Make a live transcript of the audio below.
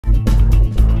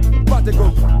about to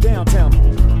go downtown.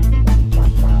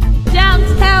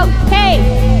 Downtown, hey!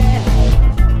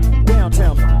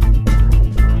 Downtown.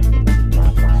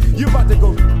 You about to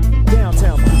go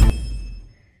downtown.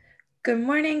 Good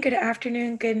morning, good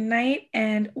afternoon, good night,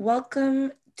 and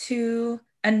welcome to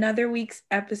another week's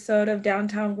episode of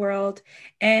Downtown World.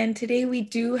 And today we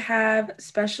do have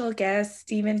special guest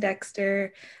Steven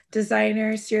Dexter,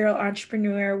 designer, serial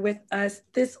entrepreneur, with us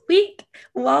this week.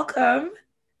 Welcome.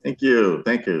 Thank you.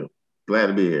 Thank you. Glad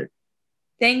to be here.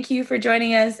 Thank you for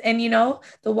joining us. And you know,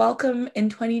 the welcome in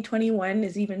 2021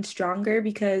 is even stronger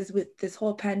because with this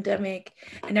whole pandemic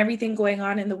and everything going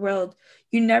on in the world,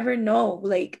 you never know.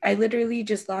 Like, I literally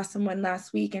just lost someone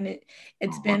last week, and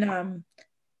it's been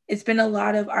a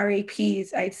lot of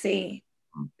RAPs, I'd say,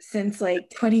 since like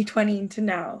 2020 to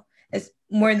now. It's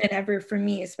more than ever for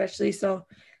me, especially. So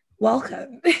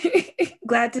welcome.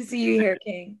 Glad to see you here,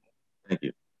 King. Thank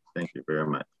you. Thank you very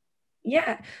much.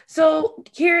 Yeah. So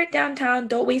here at Downtown,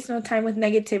 don't waste no time with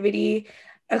negativity.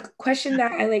 A question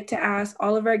that I like to ask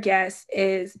all of our guests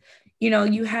is, you know,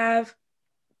 you have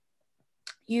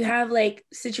like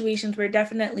situations where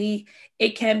definitely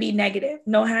it can be negative.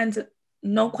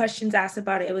 No questions asked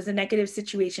about it. It was a negative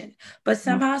situation, but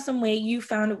somehow, some way you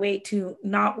found a way to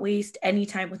not waste any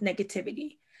time with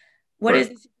negativity. What is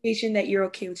the situation that you're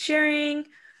okay with sharing?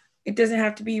 It doesn't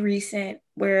have to be recent,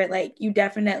 where like you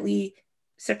definitely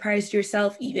surprised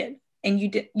yourself even, and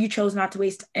you chose not to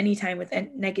waste any time with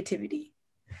negativity.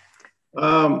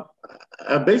 I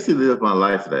basically lived my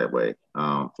life that way.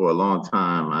 For a long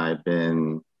time, I've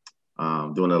been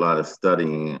doing a lot of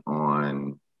studying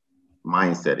on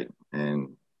mindsetting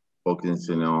and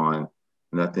focusing on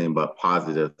nothing but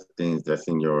positive things that's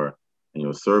in your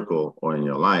circle or in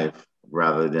your life,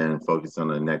 rather than focus on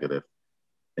the negative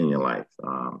in your life.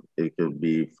 It could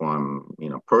be from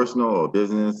personal or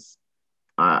business.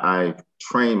 I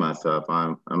train myself.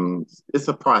 It's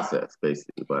a process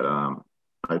basically, but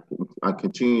I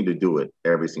continue to do it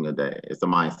every single day. It's a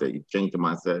mindset. You change the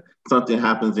mindset. Something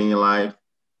happens in your life.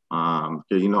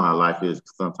 Because you know how life is.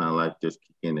 Sometimes life just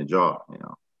kicks in the jaw.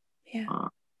 Yeah.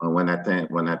 And when that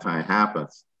time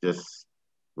happens, just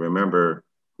remember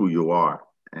who you are.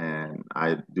 And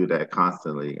I do that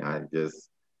constantly. It's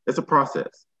a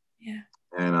process. Yeah.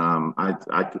 And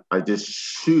I just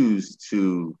choose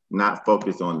to not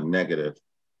focus on the negative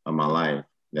of my life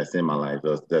that's in my life,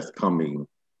 that's coming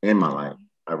in my life.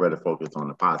 I'd rather focus on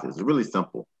the positive. It's really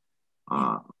simple.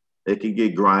 It can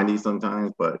get grindy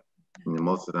sometimes, but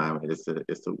most of the time it's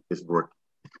work.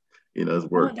 It's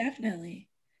work. Oh,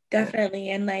 definitely.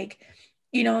 And like,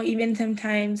 even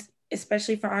sometimes,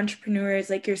 especially for entrepreneurs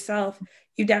like yourself,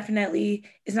 you definitely,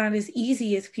 it's not as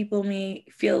easy as people may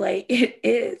feel like it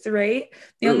is, right?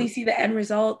 They only see the end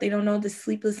result. They don't know the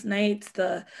sleepless nights,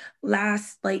 the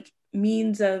last like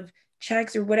means of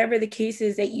checks or whatever the case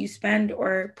is that you spend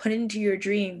or put into your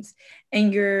dreams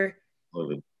and to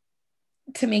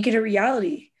make it a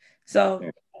reality. So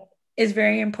it's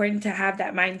very important to have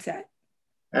that mindset.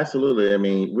 Absolutely. I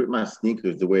mean, with my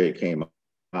sneakers, the way it came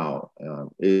out,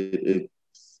 it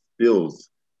feels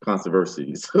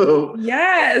controversy. So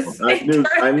yes, I knew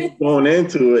going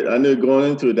into it that I was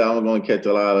going to catch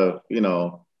a lot of,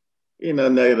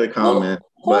 negative comments.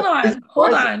 Hold on.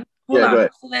 Go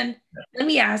ahead. So then let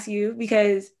me ask you,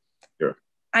 because sure.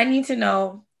 I need to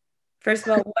know, first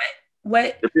of all,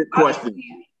 what question.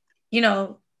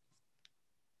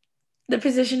 The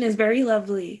position is very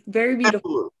lovely, very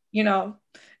beautiful,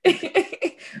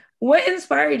 What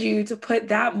inspired you to put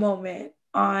that moment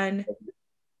on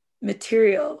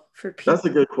material for people? That's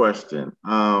a good question.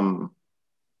 What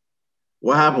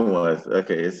happened was, I'm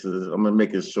going to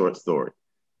make it a short story.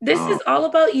 This is all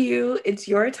about you. It's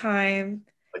your time.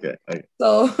 Okay.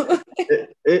 So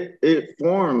it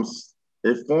formed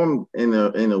in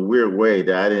a weird way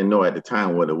that I didn't know at the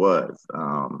time what it was.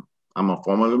 I'm a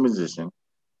former musician.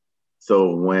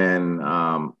 So when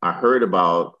I heard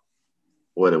about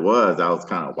what it was, I was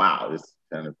kind of, wow, this is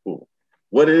kind of cool.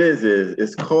 What it is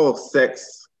it's called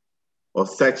sex or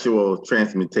sexual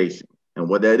transmutation. And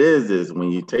what that is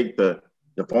when you take the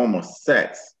form of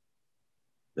sex,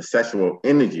 the sexual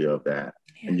energy of that,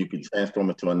 and you can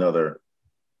transform it to another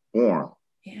form.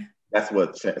 Yeah. That's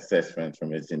what sex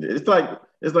transformation is. It's like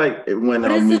when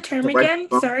what is the term again?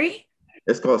 Sorry?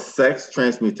 It's called sex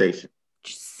transmutation.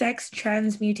 Sex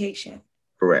transmutation.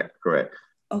 Correct.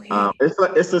 Okay.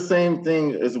 It's the same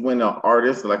thing as when an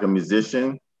artist, like a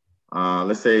musician,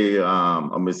 let's say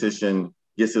a musician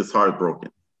gets his heart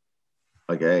broken.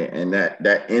 Okay, and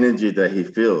that energy that he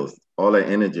feels, all that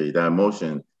energy, that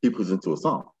emotion, he puts into a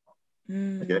song.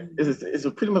 Okay, it's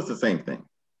pretty much the same thing.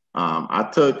 I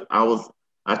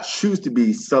I choose to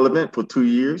be celibate for 2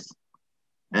 years.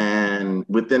 And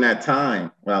within that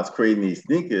time, when I was creating these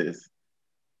sneakers,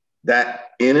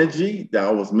 that energy that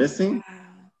I was missing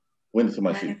went into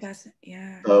my shoes.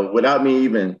 Yeah. So without me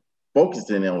even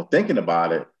focusing or thinking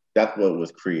about it, that's what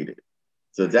was created.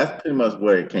 So that's pretty much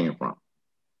where it came from.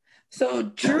 So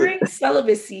during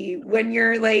celibacy, when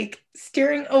you're like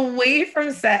steering away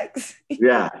from sex,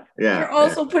 you're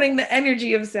also putting the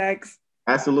energy of sex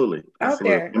absolutely out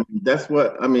there. I mean, that's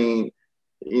what I mean.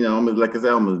 You know, like I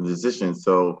said, I'm a musician,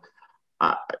 so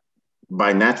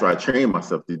by natural, I train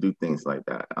myself to do things like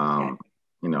that.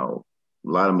 You know, a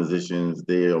lot of musicians,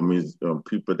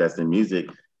 people that's in music,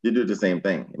 they do the same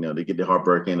thing. You know, they get their heart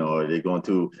broken, or they go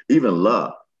into even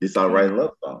love. They start writing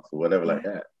love songs or whatever like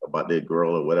that about their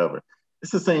girl or whatever.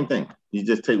 It's the same thing. You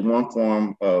just take one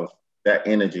form of that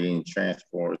energy and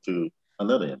transform it to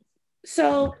another energy.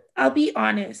 So I'll be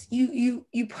honest, you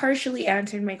partially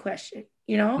answered my question,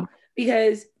 you know,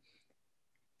 because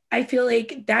I feel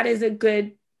like that is a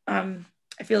good, I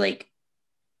feel like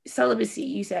celibacy,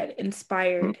 you said,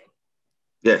 inspired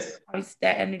that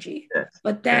energy.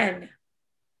 But then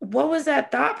what was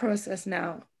that thought process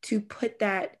now to put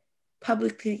that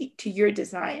publicly to your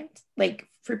designs? Like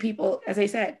for people, as I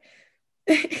said,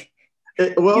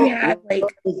 it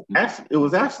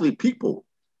was actually people.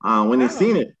 When they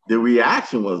seen it, the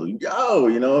reaction was, yo,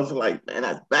 you know, it's like, man,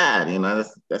 that's bad, you know,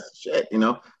 that's shit, you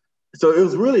know. So it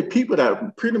was really people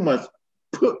that pretty much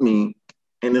put me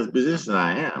in this position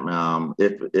I am.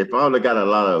 If I would have got a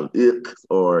lot of icks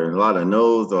or a lot of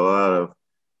no's or a lot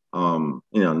of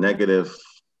you know, negative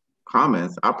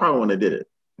comments, I probably wouldn't have did it.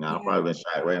 You know, I probably been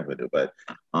shy away with it. But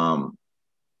I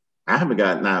haven't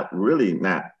got not really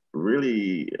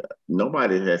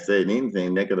nobody has said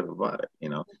anything negative about it. You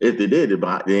know, if they did,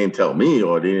 they didn't tell me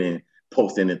or they didn't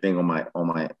post anything on my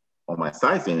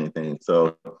sites or anything.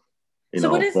 So you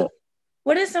know,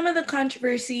 what is some of the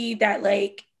controversy that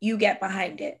like you get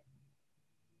behind it?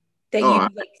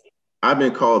 That I've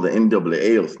been called the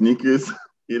NWA of sneakers.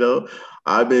 You know,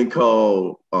 I've been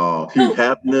called Hugh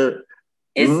Hefner.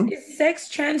 Is sex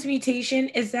transmutation,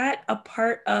 is that a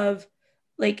part of,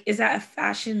 like, is that a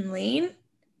fashion lane?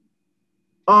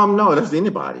 No, that's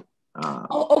anybody.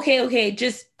 Okay.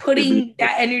 Just putting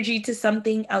that energy to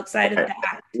something outside of the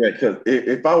act. Yeah, because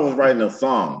if I was writing a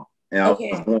song and I was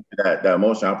going through that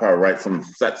emotion, I'd probably write some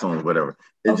sex songs, whatever.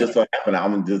 It just so happened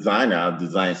I'm a designer. I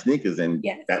design sneakers, and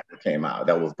that came out.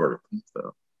 That was birth.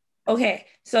 So. Okay,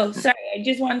 so sorry, I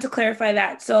just wanted to clarify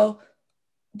that. So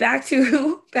back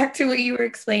to what you were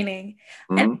explaining.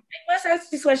 And I must ask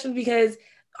this question because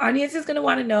audience is gonna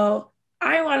want to know.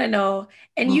 I want to know,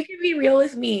 and you can be real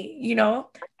with me. You know,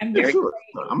 I'm very.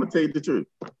 I'm gonna tell you the truth.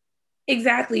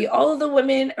 Exactly. All of the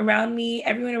women around me,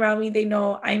 everyone around me, they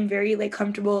know I'm very like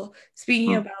comfortable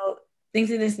speaking about things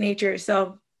of this nature.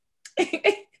 So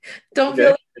don't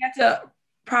feel like you have to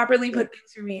properly put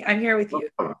things for me. I'm here with you.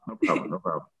 No problem.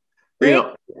 Right? You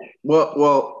know,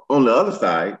 well, on the other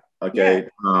side, okay.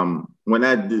 When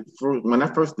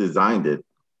I first designed it,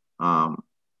 I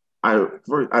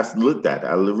looked at it.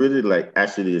 I really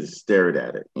actually just stared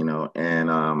at it, you know, and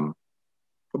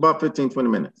for about 15, 20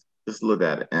 minutes, just looked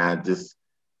at it. And I just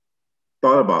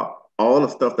thought about all the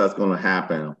stuff that's going to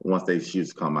happen once these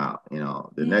shoes come out, you know,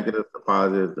 the negatives, the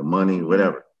positives, the money,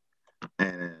 whatever.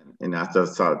 And I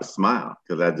just started to smile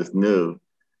because I just knew,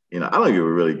 you know, I don't even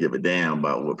really give a damn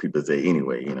about what people say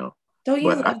anyway, you know. Don't you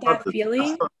love that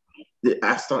feeling?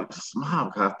 I started to smile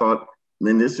because I thought,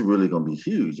 man, this is really going to be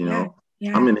huge, you know.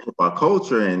 Yeah. I'm in the hip hop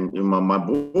culture, and you know, my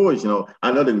boys, you know,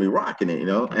 I know they're gonna be rocking it, you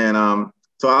know, and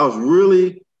so I was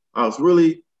really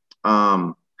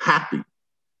happy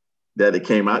that it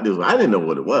came out. I didn't know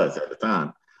what it was at the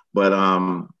time, but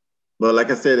like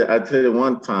I said, I tell you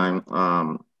one time,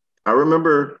 I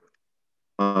remember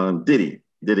Diddy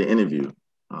did an interview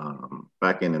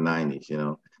back in the 90s, you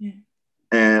know.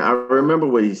 And I remember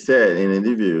what he said in an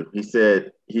interview. He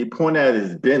said, he pointed at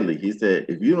his Bentley. He said,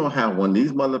 if you don't have one of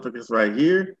these motherfuckers right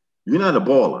here, you're not a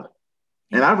baller.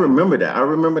 And I remember that. I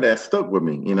remember that stuck with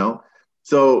me, you know.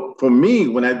 So for me,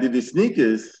 when I did these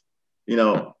sneakers, you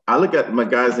know, I look at my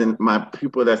guys and my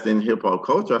people that's in hip hop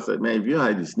culture. I said, man, if you don't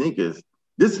have these sneakers,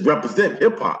 this represents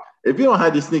hip hop. If you don't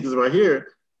have these sneakers right here,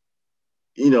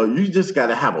 you know, you just got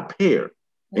to have a pair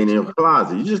in your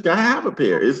closet. You just got to have a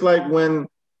pair. It's like when,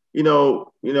 you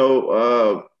know,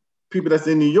 people that's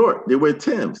in New York, they wear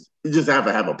Timbs. You just have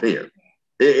to have a pair.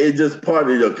 It's just part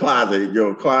of your closet,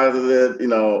 you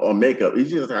know, or makeup. You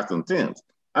just have some Timbs.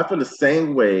 I feel the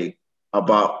same way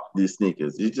about these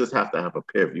sneakers. You just have to have a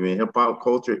pair. If you're in hip hop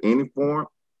culture, any form,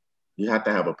 you have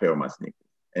to have a pair of my sneakers.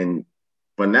 And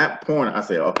from that point, I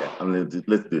say, okay,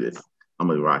 let's do this. I'm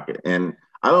gonna rock it. And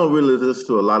I don't really listen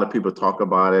to a lot of people talk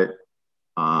about it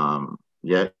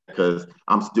yet because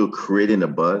I'm still creating the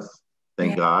buzz.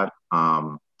 Thank God.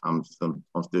 I'm still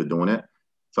doing it.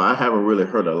 So I haven't really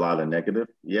heard a lot of negative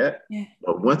yet. Yeah.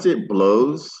 But once it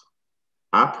blows,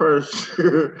 I'm pretty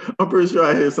sure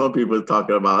I hear some people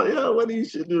talking about, well, you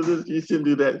should do this, you shouldn't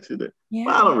do that, Yeah.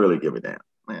 But I don't really give a damn.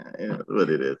 Man, what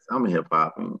it is. I'm hip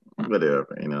hop and whatever,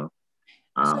 So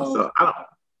I don't.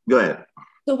 Go ahead.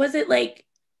 So was it like,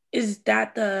 is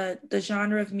that the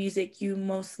genre of music you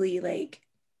mostly like?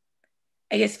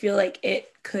 I guess feel like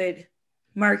it could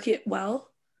market well.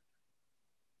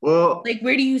 Well, like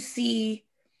where do you see?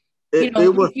 If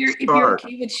you're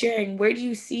okay with sharing, where do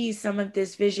you see some of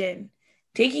this vision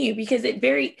taking you? Because it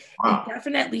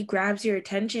definitely grabs your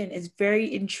attention. It's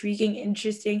very intriguing,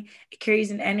 interesting. It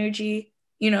carries an energy,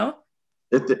 The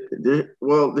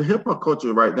hip hop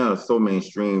culture right now is so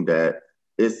mainstream that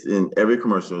it's in every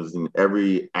commercial, it's in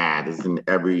every ad, it's in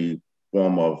every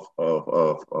form of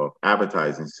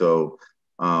advertising. So,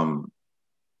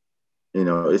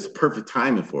 it's perfect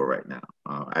timing for it right now.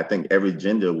 I think every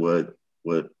gender would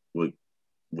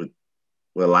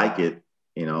like it,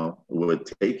 would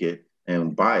take it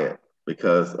and buy it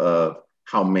because of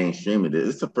how mainstream it is.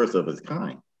 It's the first of its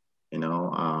kind,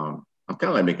 I'm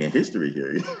kind of like making history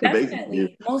here.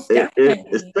 Definitely, most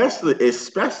definitely.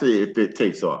 Especially if it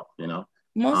takes off,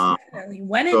 Most definitely,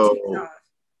 when it takes off.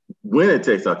 When it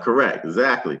takes off, correct,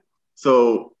 exactly.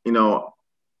 So,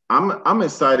 I'm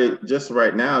excited just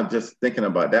right now, just thinking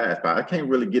about that. I can't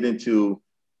really get into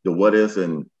the what is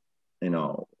and,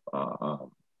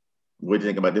 what do you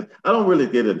think about this? I don't really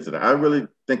get into that. I really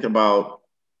think about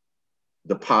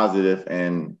the positive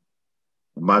and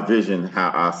my vision,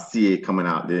 how I see it coming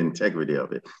out, the integrity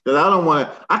of it. Because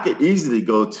I could easily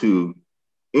go to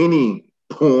any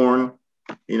porn,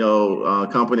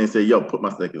 company and say, yo, put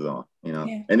my stickers on,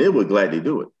 and it would gladly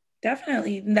do it.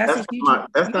 Definitely. That's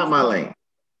not my lane.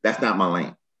 That's not my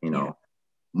lane.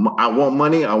 I want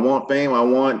money. I want fame. I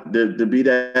want to be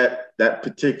that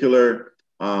particular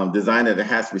designer that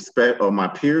has respect of my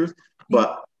peers,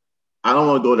 but I don't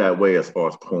want to go that way as far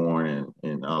as porn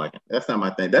and all that. That's not my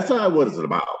thing. That's not what it's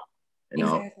about.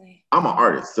 Exactly. I'm an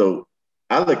artist, so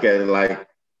I look at it like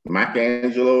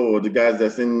Michelangelo or the guys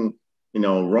that's in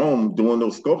Rome doing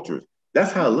those sculptures.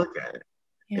 That's how I look at it.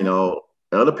 Yeah.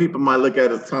 Other people might look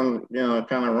at it kind of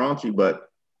raunchy,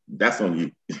 but that's on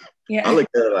you. Yeah. I look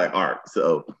at it like art.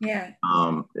 So yeah.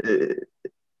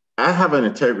 I have an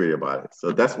integrity about it.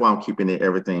 So that's why I'm keeping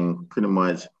everything pretty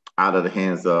much out of the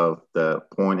hands of the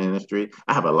porn industry.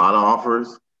 I have a lot of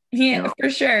offers. Yeah, for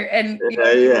sure. And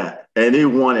yeah. And they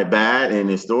want it bad in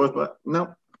the stores, but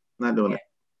no, not doing it.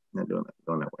 Not doing it.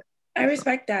 Going that way. I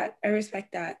respect that.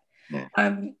 Yeah.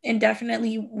 And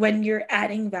definitely when you're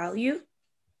adding value,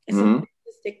 it's important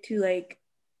to stick to like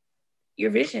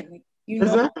your vision.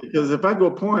 Exactly. Because if I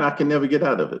go porn, I can never get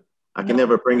out of it. I can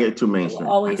never bring it to mainstream.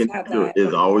 Always have that.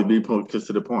 It'll always be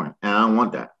considered porn. And I don't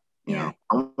want that. I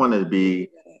want to be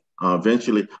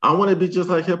eventually, I want to be just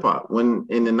like hip hop. When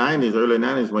in the early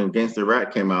 90s, when Gangsta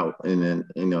Rap came out in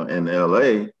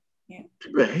LA,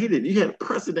 people hated it. You had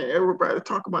President, everybody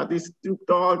talk about these Snoop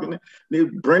Dogg and they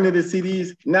branded the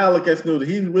CDs. Now look at Snoop.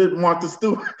 He's with Martha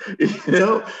Stewart.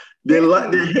 They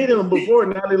hated him before,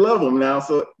 now they love him now.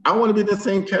 So I want to be in the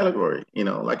same category.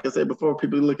 Like I said before,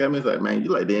 people look at me and like, man, you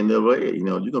like the NWA.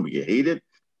 You're gonna get hated.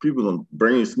 People gonna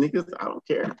bring you sneakers. I don't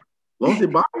care. As long as they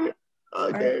buy it,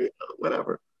 okay,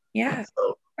 whatever. Yeah.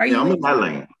 So I'm in that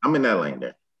lane. I'm in that lane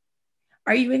there.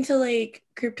 Are you into like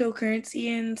cryptocurrency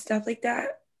and stuff like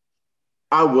that?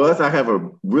 I have a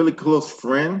really close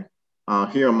friend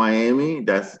here in Miami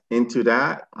that's into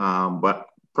that. But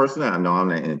personally, I know I'm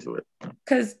not into it.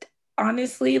 Because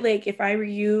honestly, like if I were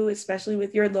you, especially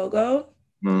with your logo,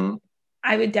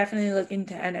 I would definitely look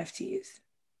into NFTs.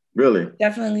 Really?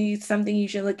 Definitely something you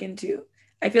should look into.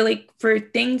 I feel like for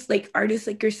things like artists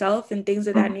like yourself and things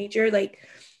of that nature, like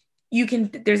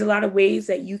there's a lot of ways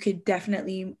that you could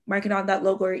definitely market on that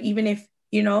logo, or even if,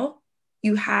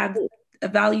 you have a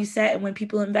value set and when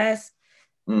people invest,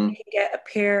 you can get a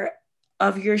pair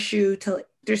of your shoe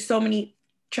there's so many,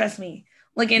 trust me,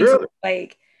 look into really?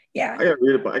 Like, yeah. I gotta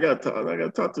read about. I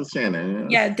gotta talk to Shannon.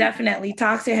 Yeah, definitely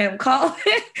talk to him. Call.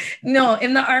 No,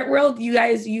 in the art world, you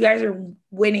guys are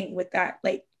winning with that.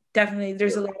 Like, definitely,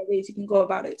 there's a lot of ways you can go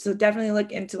about it. So definitely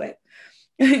look into it.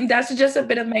 That's just a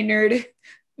bit of my nerd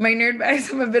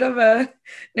bags. I'm a bit of a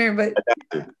nerd, but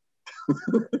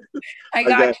I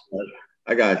got you.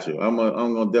 I got you. I'm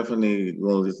gonna definitely.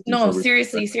 No,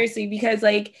 seriously, because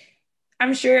like.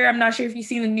 I'm not sure if you've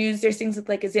seen the news. There's things with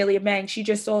like Azalea Banks. She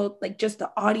just sold like just the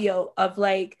audio of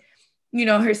like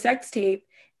her sex tape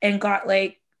and got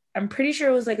like, I'm pretty sure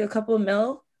it was like a couple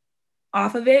mil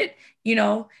off of it.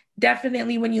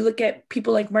 Definitely when you look at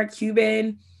people like Mark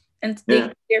Cuban and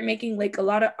they're making like a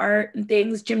lot of art and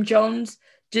things. Jim Jones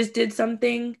just did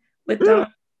something with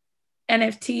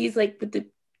NFTs, like with the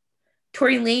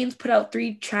Tory Lanez put out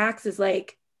 3 tracks as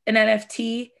like an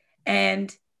NFT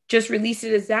and just released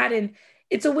it as that. And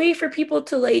it's a way for people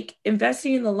to like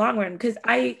investing in the long run, because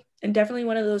I am definitely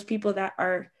one of those people that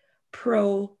are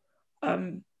pro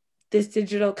this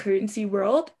digital currency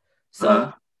world.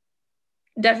 So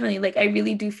definitely, like, I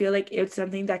really do feel like it's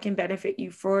something that can benefit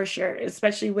you for sure,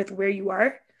 especially with where you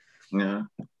are. Yeah.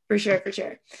 For sure.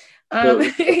 So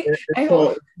it's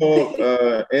called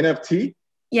NFT?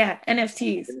 Yeah,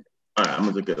 NFTs. All right,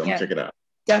 I'm gonna check it out.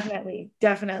 Definitely.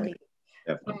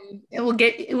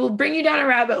 It will bring you down a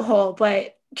rabbit hole,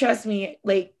 but trust me,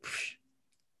 like,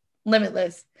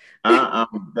 limitless.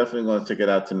 I'm definitely gonna check it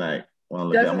out tonight.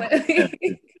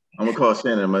 I'm gonna call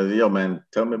Shannon. I'm like, yo, man,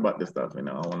 tell me about this stuff. I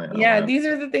wanna. These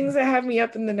are the things that have me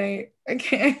up in the night.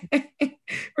 Okay,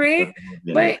 right?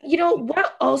 But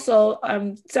what also?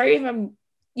 Sorry if I'm,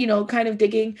 kind of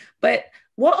digging, but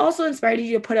what also inspired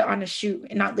you to put it on a shoe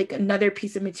and not like another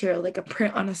piece of material, like a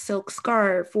print on a silk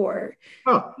scarf or?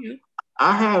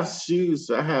 I have shoes.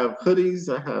 I have hoodies.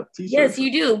 I have t-shirts. Yes,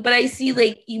 you do. But I see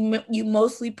like you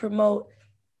mostly promote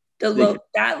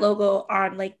that logo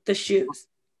on like the shoes.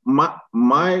 When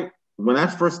I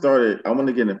first started, I wanted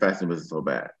to get in the fashion business so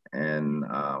bad. And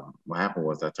what happened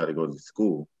was I tried to go to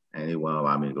school, and they wouldn't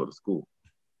allow me to go to school.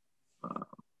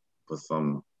 For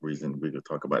some reason, we could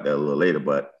talk about that a little later,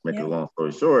 but make a long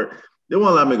story short, they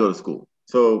won't allow me to go to school.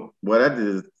 So what I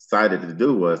decided to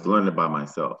do was learn it by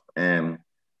myself. And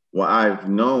what I've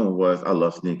known was I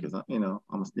love sneakers. I'm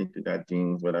a sneaker guy,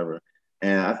 jeans, whatever.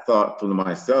 And I thought for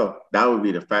myself, that would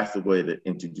be the fastest way to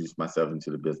introduce myself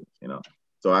into the business,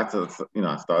 So I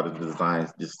started to design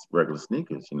just regular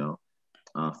sneakers,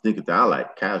 sneakers that I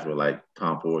like, casual, like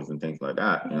Tom Fords and things like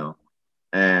that,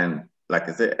 And like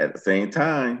I said, at the same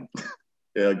time,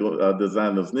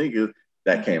 design those sneakers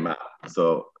that came out.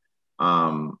 So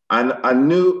I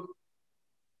knew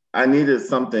I needed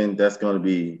something that's going to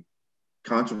be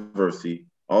controversy,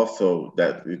 also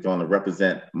that is going to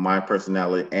represent my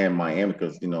personality and Miami,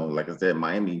 because like I said,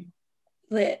 Miami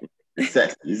lit.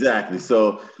 Sexy, exactly.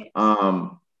 So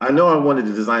I know I wanted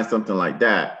to design something like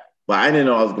that, but I didn't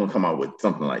know I was going to come out with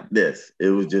something like this.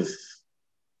 It was just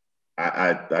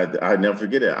I never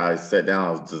forget it. I sat down,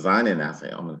 I was designing, and I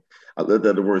said, I looked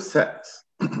at the word sex.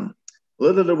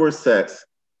 Looked at the word sex,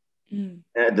 and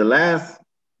the last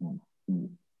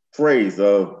phrase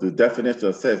of the definition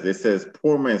of sex, it says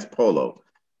poor man's polo.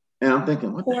 And I'm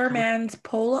thinking, what poor man's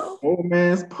polo? Poor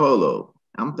man's polo.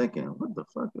 I'm thinking, what the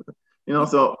fuck is it?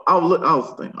 So I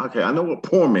was thinking, okay, I know what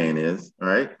poor man is,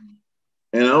 right?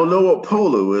 And I don't know what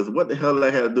polo is. What the hell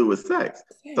that had to do with sex?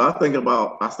 So I started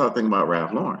thinking about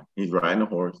Ralph Lauren. He's riding a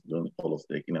horse, doing the polo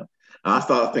stick, And I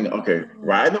started thinking, okay,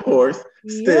 riding a horse,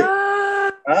 stick.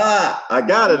 Yeah. I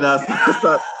got it now.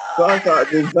 So I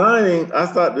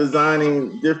started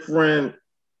designing different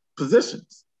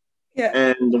positions. Yeah.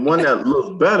 And the one that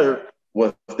looked better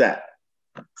was that.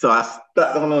 So I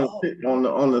stuck on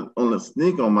the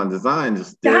sneaker on my design.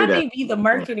 That may be the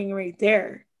marketing right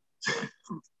there.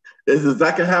 It's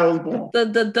exactly how it was born.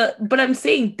 But I'm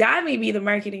saying that may be the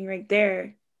marketing right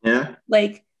there. Yeah.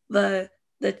 Like the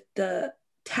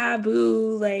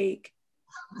taboo, like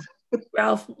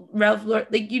Ralph Lauren,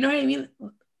 like, you know what I mean?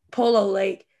 Polo,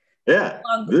 like. Yeah.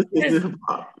 This is hip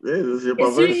hop.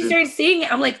 As soon as you start seeing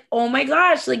it, I'm like, oh my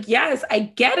gosh, like, yes, I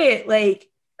get it. Like,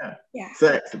 yeah.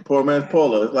 Sex, poor man's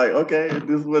polo. It's like, okay,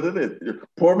 this is what it is.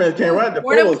 Poor man can't ride the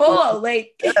polo.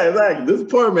 Like, yeah, exactly. This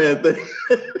poor man thing.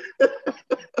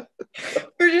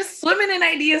 We're just swimming in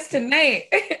ideas tonight.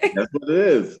 That's what it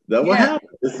is. That's what happened.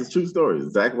 This is a true story.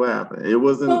 Exactly what happened. It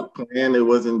wasn't planned. It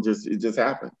wasn't just. It just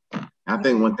happened. I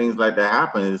think when things like that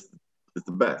happen, it's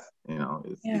the best.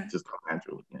 It's just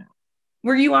natural. Yeah.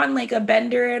 Were you on like a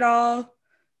bender at all?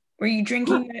 Were you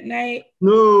drinking that night?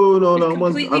 No.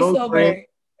 Completely sober. Drink.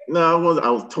 No, I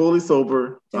was totally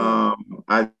sober.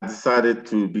 I decided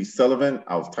to be celibate.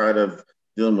 I was tired of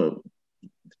dealing with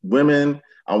women.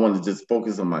 I wanted to just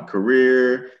focus on my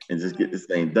career and just get this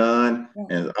thing done.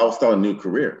 And I was starting a new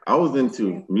career. I was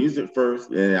into music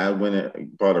first, and I went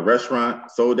and bought a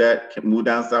restaurant, sold that, moved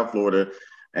down South Florida,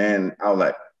 and I was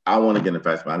like, I want to get in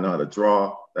fashion. I know how to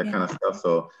draw, that kind of stuff.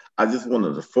 So I just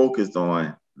wanted to focus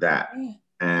on that.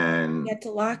 And you had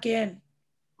to locked in,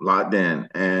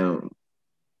 and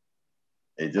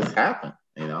it just happened.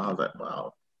 I was like,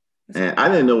 wow. And I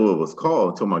didn't know what it was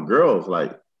called until my girl was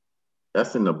like,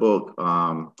 that's in the book.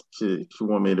 She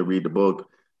wanted me to read the book.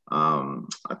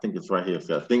 I think it's right here.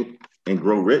 So Think and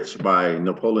Grow Rich by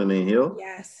Napoleon Hill.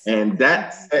 Yes. And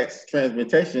that sex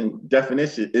transmutation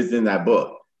definition is in that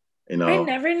book. You know, I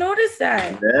never noticed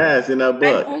that. yeah, it's in that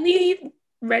book. I've only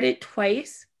read it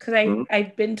twice because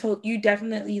I've been told you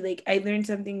definitely like I learned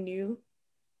something new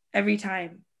every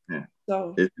time. Yeah.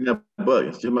 So it's in that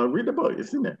book. She might read the book.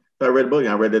 It's in there. So I read the book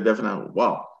and I read the definition.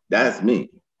 Wow, that's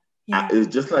me. yeah.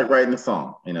 It's just like writing a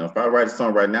song. You know, if I write a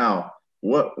song right now,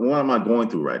 what am I going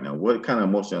through right now? What kind of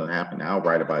emotion is happening? I'll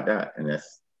write about that. And I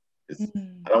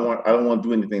don't want to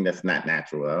do anything that's not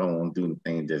natural. I don't want to do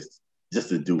anything just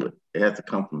to do it. It has to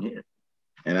come from here.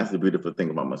 And that's the beautiful thing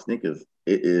about my sneakers.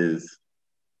 It is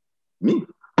me.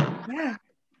 Yeah.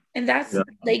 And that's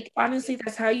like, honestly,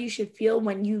 that's how you should feel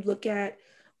when you look at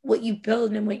what you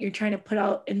build and what you're trying to put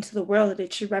out into the world.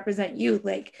 It should represent you.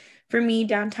 Like for me,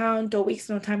 downtown, don't waste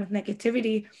no time with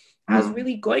negativity. I was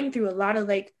really going through a lot of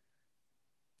like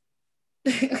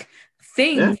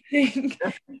things,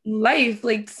 life,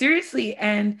 like seriously.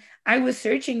 And I was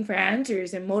searching for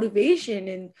answers and motivation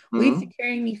and ways to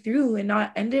carry me through and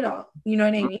not end it all. You know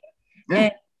what I mean? Yeah.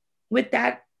 And with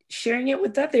that, sharing it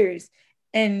with others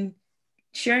and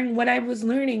sharing what I was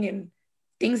learning and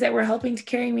things that were helping to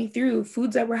carry me through,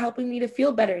 foods that were helping me to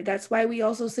feel better. That's why we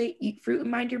also say eat fruit and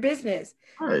mind your business.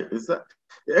 Right.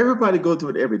 Everybody go through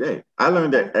it every day. I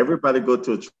learned that everybody go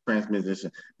to a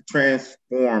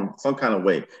transform some kind of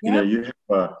way. Yep. You know, you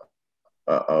have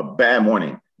a bad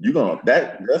morning. You're gonna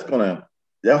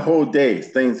that whole day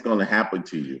things gonna happen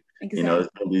to you. Exactly. You know,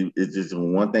 it's just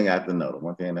one thing after another,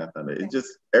 one thing after another. It's just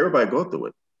everybody go through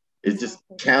it. It's just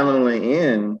channeling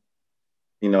in,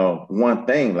 you know, one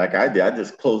thing like I did. I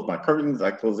just closed my curtains.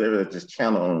 I closed everything, just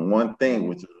channel on one thing,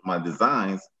 which is my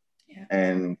designs. Yeah.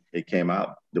 And it came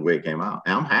out the way it came out.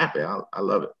 And I'm happy. I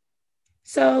love it.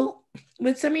 So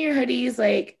with some of your hoodies,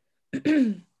 like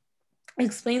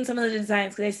explain some of the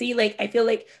designs, because I feel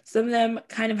like some of them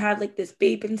kind of have like this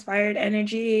Bape inspired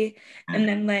energy. And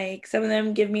then like some of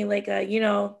them give me like a, you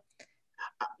know,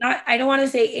 I don't want to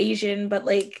say Asian, but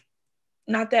like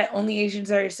not that only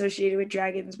Asians are associated with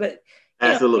dragons, but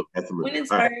absolutely. When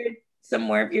inspired some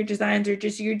more of your designs or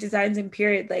just your designs in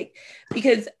period, like,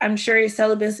 because I'm sure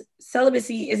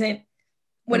celibacy isn't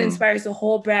what inspires the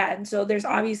whole brand. So there's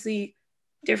obviously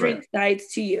different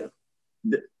sides to you.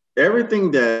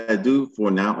 Everything that I do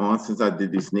for now on, since I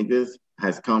did these sneakers,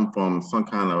 has come from some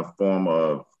kind of form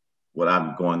of what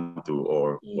I'm going through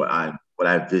or what I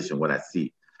vision, what I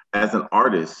see. As an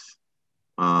artist,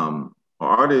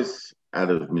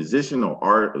 either musician or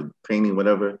art or painting,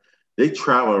 whatever, they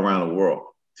travel around the world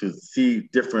to see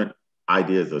different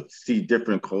ideas or see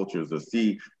different cultures or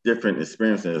see different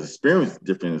experience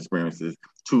different experiences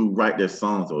to write their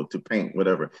songs or to paint,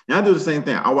 whatever. And I do the same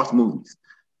thing. I watch movies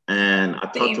and I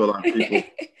talk to a lot of people.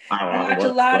 I watch a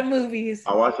lot of movies.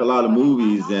 I watch a lot of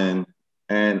movies and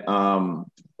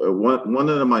one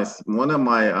of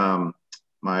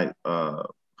my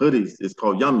hoodies is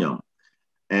called Yum Yum.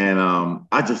 And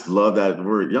I just love that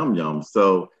word Yum Yum.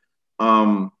 So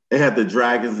it had the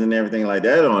dragons and everything like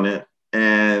that on it.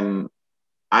 And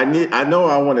I know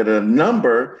I wanted a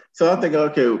number. So I think,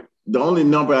 okay, the only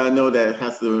number I know that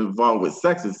has to involve with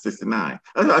sex is 69.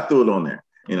 I threw it on there,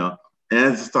 you know, and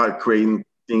I just started creating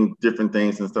different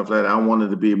things and stuff like that. I wanted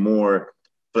to be more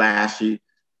flashy,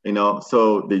 you know,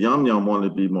 so the Yum Yum wanted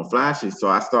to be more flashy. So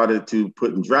I started to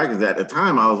put in dragons. At the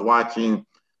time I was watching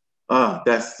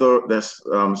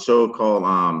that show called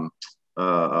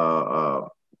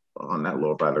not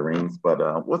Lord by the Rings,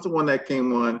 but what's the one that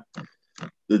came on?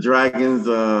 The dragons.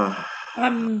 Girl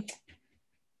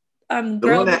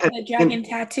with the dragon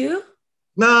tattoo.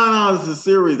 No, it's a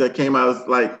series that came out. It's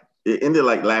like it ended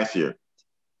like last year.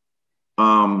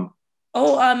 With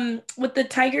the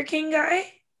Tiger King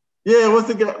guy. Yeah, what's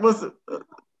the?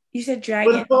 You said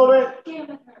dragon.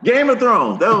 Game of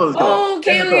Thrones. That was. Oh,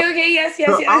 okay. Yes.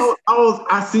 So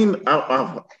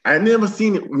I never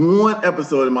seen it one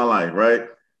episode in my life, right?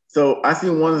 So I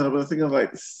seen one. I was thinking of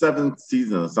like 7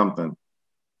 seasons or something.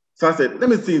 So I said, let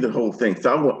me see the whole thing.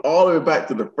 So I went all the way back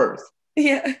to the first.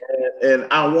 Yeah. And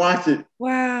I watched it.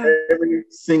 Wow.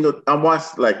 I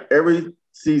watched like every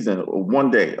season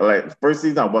one day. Like the first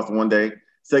season I watched one day.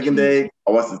 Second day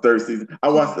I watched the third season. I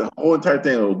watched the whole entire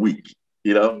thing in a week.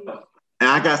 You know, and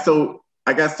I got so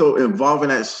involved in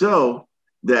that show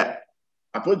that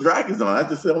I put dragons on. I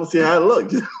just said, I want to see how it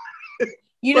looks.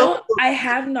 You know, I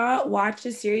have not watched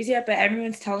the series yet, but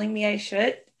everyone's telling me I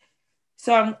should.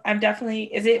 So I'm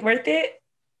definitely. Is it worth it?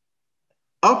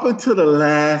 Up until the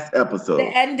last The episode.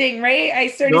 ending, right? I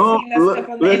started No, seeing that stuff look,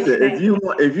 on the listen. internet.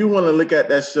 If you want to look at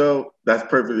that show, that's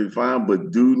perfectly fine.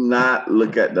 But do not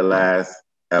look at the last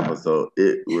episode.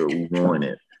 It will ruin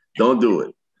it. Don't do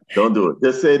it. Don't do it.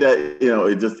 Just say that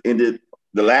it just ended.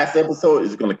 The last episode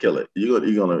is gonna kill it. You're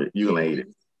gonna hate it.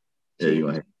 Jeez. Yeah, you're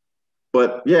gonna Jeez. hate it.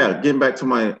 But yeah, getting back to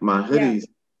my Yeah. hoodies,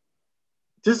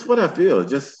 just what I feel.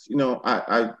 Just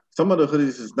I some of the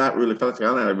hoodies is not really flashy.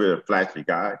 I'm not a really flashy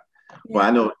guy. But Yeah.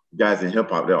 I know guys in hip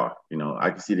hop they are. I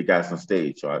can see the guys on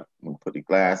stage. So I put the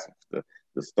glass, the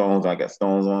stones. I got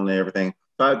stones on and everything.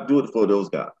 So I do it for those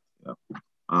guys.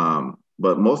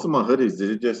 But most of my hoodies,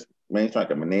 they just mainly I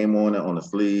got my name on it on the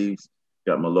sleeves,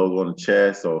 got my logo on the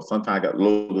chest, or sometimes I got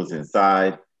logos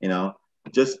inside.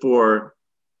 Just for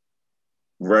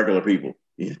regular people.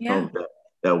 Yeah.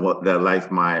 That likes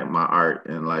my art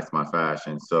and likes my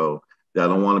fashion. So that I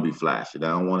don't want to be flashy. I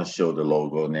don't want to show the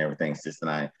logo and everything since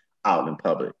I out in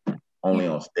public, only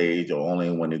on stage or only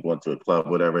when they go into a club,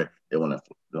 whatever. They want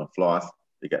to floss.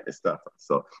 They got this stuff.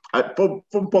 So for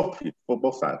both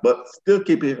sides, but still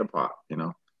keep it hip hop.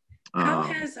 How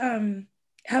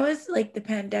has like the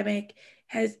pandemic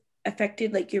has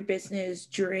affected like your business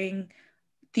during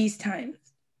these times?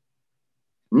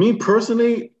 Me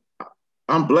personally,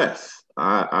 I'm blessed.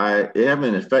 It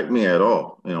haven't affected me at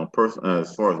all.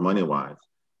 As far as money wise,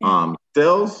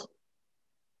 sales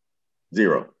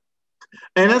 0.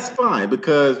 And that's fine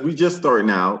because we just starting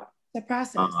out. The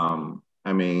process.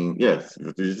 I mean, yes,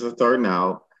 we're just starting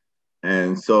out.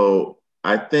 And so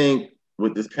I think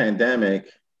with this pandemic,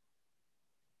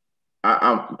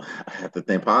 I have to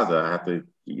think positive. I have to,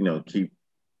 keep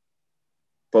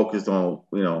focused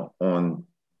on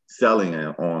selling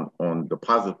and on the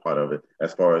positive part of it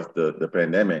as far as the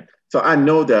pandemic. So I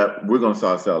know that we're going to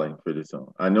start selling pretty soon.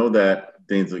 I know that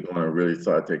things are going to really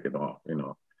start taking off,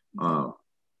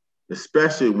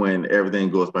 especially when everything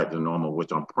goes back to normal,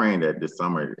 which I'm praying that this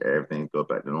summer everything goes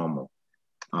back to normal.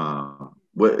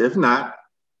 But if not,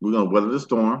 we're going to weather the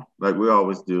storm like we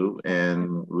always do,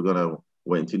 and we're going to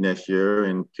wait until next year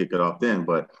and kick it off then.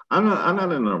 But I'm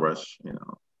not in a rush,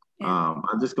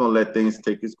 I'm just going to let things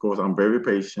take its course. I'm very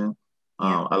patient.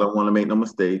 I don't want to make no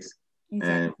mistakes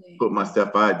and put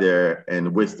myself out there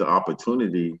and waste the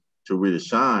opportunity to really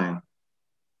shine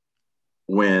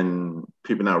when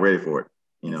people are not ready for it.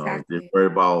 They're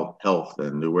worried about health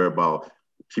and they're worried about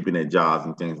keeping their jobs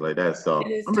and things like that. So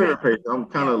I'm very patient. I'm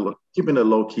kind of keeping it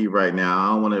low key right now. I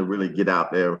don't want to really get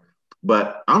out there,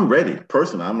 but I'm ready.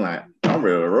 Personally, I'm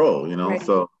ready to roll. Ready.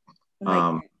 So,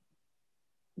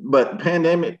 but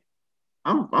pandemic,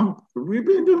 we've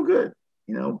been doing good.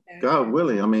 God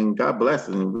willing. I mean, God bless,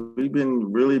 and we've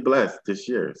been really blessed this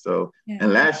year. So,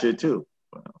 and last year too.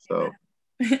 So,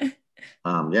 that's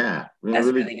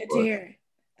really good to hear.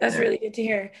 That's really good to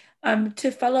hear.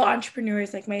 To fellow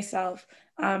entrepreneurs like myself,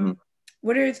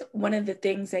 what is one of the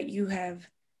things that you have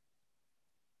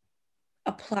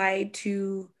applied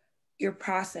to your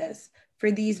process for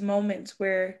these moments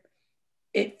where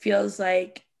it feels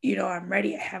like, I'm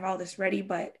ready, I have all this ready,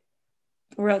 but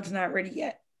the world's not ready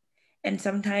yet. And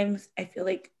sometimes I feel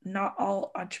like not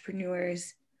all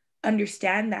entrepreneurs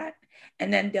understand that.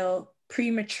 And then they'll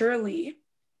prematurely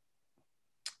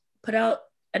put out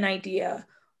an idea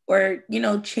or,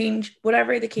 change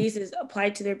whatever the case is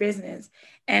applied to their business.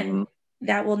 And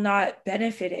that will not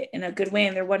benefit it in a good way.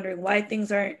 And they're wondering why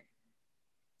things aren't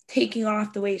taking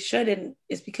off the way it should. And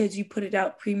it's because you put it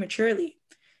out prematurely.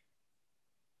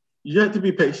 You have to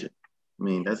be patient. I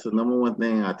mean, that's the number one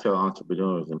thing I tell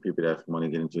entrepreneurs and people that want to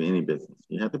get into any business.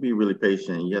 You have to be really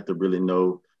patient. You have to really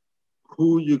know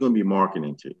who you're going to be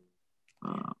marketing to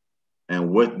and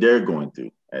what they're going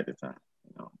through at the time.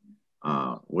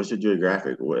 What's your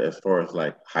geographic as far as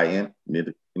like high end,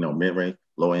 mid-range,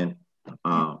 low end.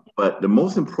 But the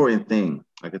most important thing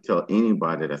I could tell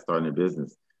anybody that's starting a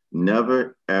business,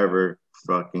 never, ever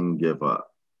fucking give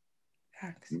up.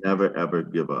 Never, ever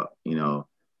give up,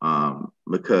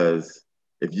 because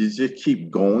if you just keep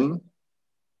going,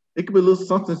 it could be a little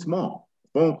something small,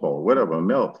 phone call, whatever, a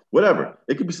mail, whatever.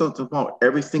 It could be something small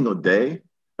every single day.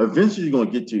 Eventually, you're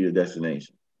going to get to your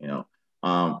destination,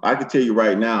 I can tell you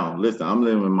right now, listen, I'm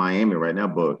living in Miami right now,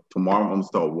 but tomorrow I'm going to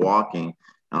start walking.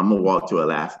 I'm going to walk to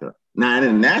Alaska. Now, in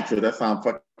the natural, that sounds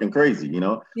fucking crazy,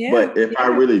 but if I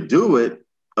really do it,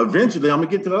 eventually I'm going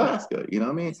to get to Alaska, you know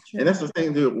what I mean? And that's the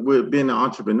thing with being an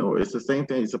entrepreneur. It's the same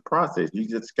thing. It's a process. You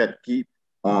just got to keep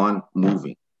on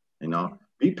moving,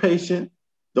 Be patient.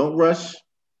 Don't rush,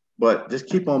 but just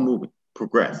keep on moving.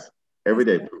 Progress. Every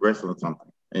day, progress on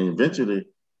something. And eventually,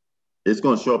 it's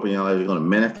going to show up in your life. It's going to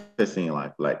manifest in your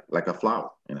life like a flower,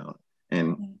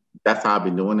 And that's how I've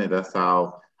been doing it. That's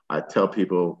how I tell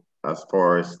people as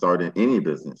far as starting any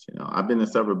business, I've been in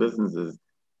several businesses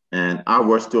and I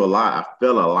worked through a lot. I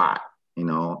feel a lot,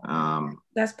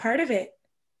 That's part of it.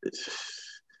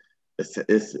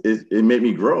 It made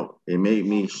me grow. It made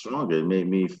me stronger. It made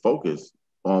me focus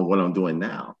on what I'm doing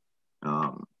now.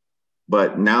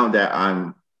 But now that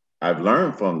I've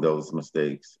learned from those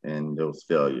mistakes and those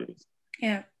failures.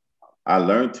 Yeah. I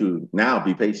learned to now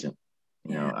be patient.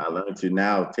 I learned to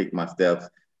now take my steps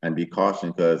and be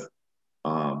cautious because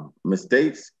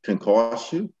mistakes can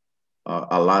cost you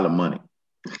a lot of money.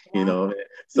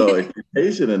 So if you're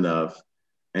patient enough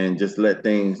and just let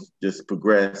things just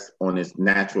progress on its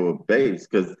natural base,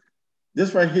 because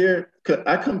this right here,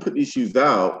 I couldn't put these shoes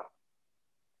out,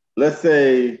 let's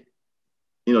say,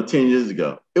 10 years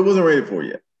ago. It wasn't ready for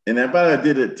yet. And if I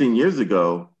did it 10 years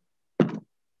ago,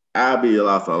 I'd be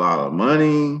lost a lot of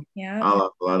money. Yeah. I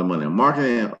lost a lot of money in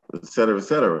marketing, et cetera, et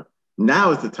cetera.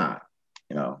 Now is the time,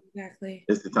 Exactly.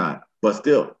 It's the time. But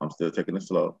still, I'm still taking it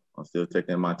slow. I'm still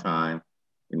taking my time,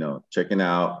 checking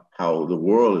out how the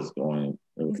world is going.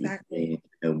 Exactly.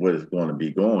 And what is going to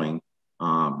be going.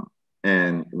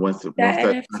 And once that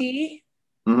NFT.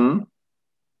 Mm-hmm.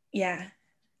 Yeah,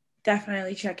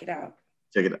 definitely check it out.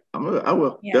 Check it out. I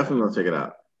will definitely gonna check it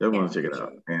out. Definitely gonna check it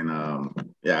out. And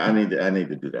I need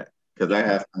to do that because I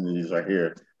have some of these right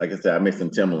here. Like I said, I make some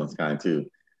Timberlands kind too.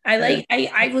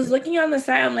 I was looking on the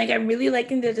site. I'm like, I'm really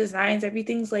liking the designs.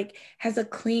 Everything's like has a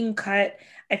clean cut.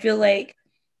 I feel like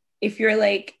if you're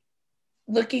like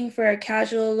looking for a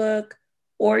casual look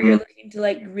or you're looking to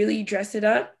like really dress it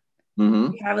up,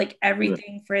 you have like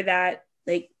everything for that,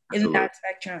 like in that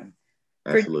spectrum.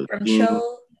 Absolutely. From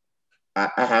chill. I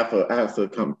have to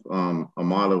come a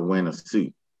model wearing a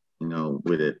suit,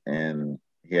 with it, and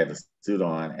he had the suit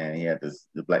on and he had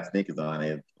the black sneakers on,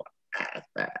 and it's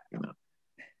bad,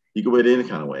 You can wear it any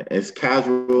kind of way. It's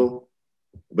casual,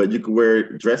 but you can wear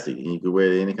it dressy, and you can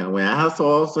wear it any kind of way. I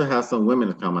also have some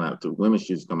women coming out too, women's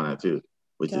shoes coming out too,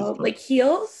 which is like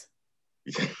heels.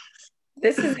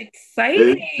 This is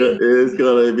exciting. It's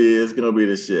gonna be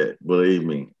the shit. Believe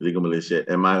me, it's gonna be the shit.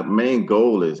 And my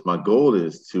goal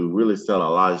is to really sell a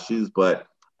lot of shoes, but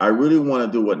I really want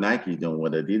to do what Nike's doing,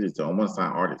 what Adidas doing. I want to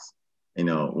sign artists.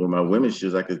 With my women's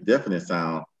shoes, I could definitely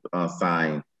sign,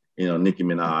 Nicki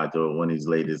Minaj or one of these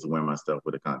ladies wearing my stuff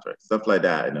with a contract, stuff like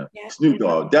that. Snoop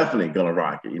Dogg definitely gonna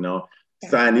rock it.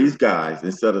 Sign these guys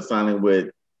instead of signing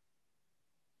with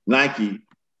Nike.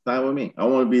 Sign with me. I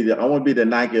want to be the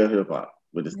Nike of hip hop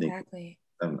with the sneakers. Exactly.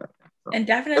 And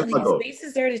definitely space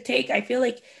is there to take. I feel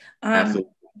like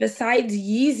besides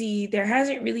Yeezy, there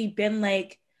hasn't really been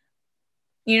like,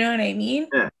 you know what I mean?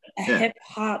 A hip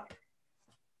hop.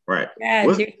 Right. Yeah,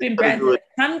 there's been brands that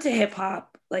come to hip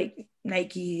hop like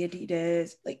Nike,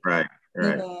 Adidas, like right.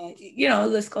 The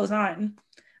list goes on.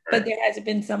 But there hasn't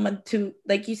been someone to,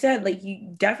 like you said, like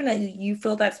you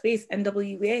fill that space,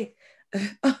 NWA.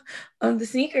 On the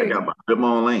sneaker. I got my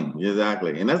own lane,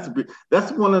 exactly, and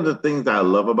that's one of the things that I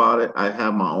love about it. I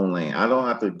have my own lane. I don't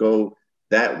have to go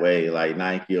that way like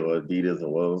Nike or Adidas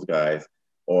or those guys,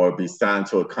 or be signed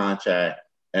to a contract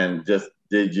and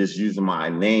they're just using my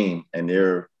name and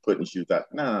they're putting shoes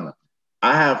out. No.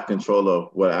 I have control of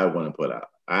what I want to put out.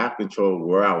 I have control of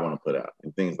where I want to put out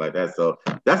and things like that. So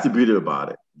that's the beauty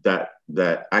about it.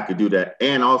 That I could do that,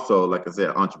 and also, like I said,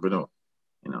 entrepreneur.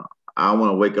 I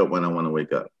want to wake up when I want to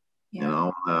wake up.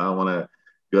 I want to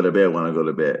go to bed when I go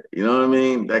to bed. You know what I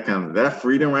mean? That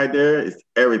freedom right there is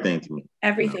everything to me.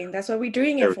 Everything. That's what we're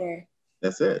doing it for.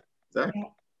 That's it. Exactly.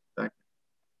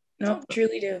 No,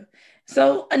 truly do.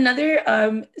 So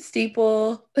another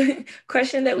staple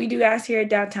question that we do ask here at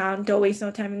Downtown, don't waste no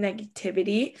time in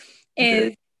negativity,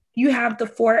 is you have the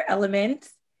 4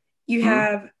 elements. You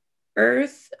have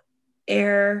earth,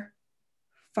 air,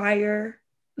 fire,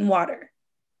 and water.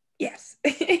 Yes.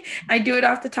 I do it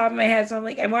off the top of my head. So I'm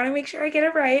like, I want to make sure I get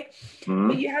it right.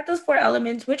 But you have those 4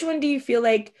 elements. Which one do you feel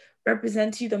like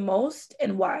represents you the most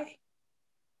and why?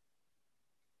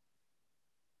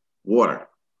 Water.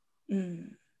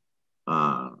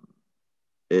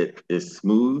 It is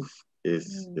smooth,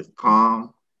 it's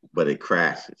calm, but it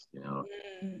crashes,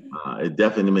 It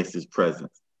definitely makes its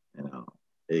presence,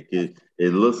 It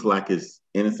looks like it's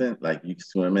innocent, like you can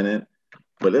swim in it.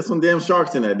 But there's some damn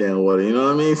sharks in that damn water, you know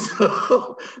what I mean?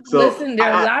 So listen,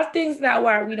 there are a lot of things in that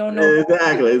water we don't know.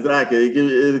 Exactly.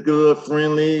 It's good,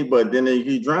 friendly, but then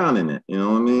you drown in it, you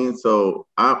know what I mean? So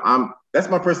I'm that's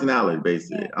my personality,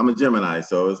 basically. I'm a Gemini,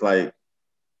 so it's like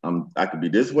I could be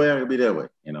this way, I could be that way,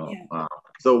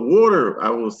 So water, I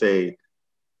will say,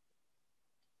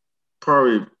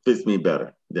 probably fits me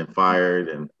better than fire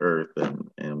and earth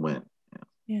and wind.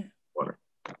 Yeah. Water.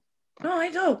 No,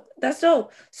 I don't. That's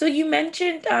dope. So you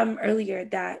mentioned earlier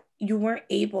that you weren't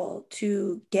able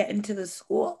to get into the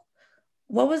school.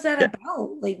 What was that Yeah.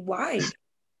 about? Like, why?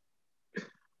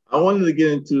 I wanted to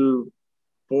get into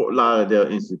Fort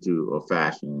Lauderdale Institute of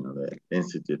Fashion, the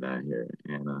institute down here,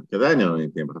 and because I didn't know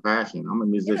anything about fashion, I'm a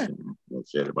Yeah. musician, no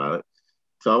shit about it.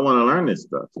 So I want to learn this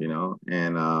stuff,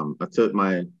 And I took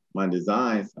my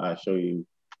designs. I'll show you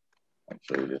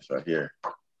this right here.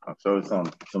 I'll show you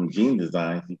some jean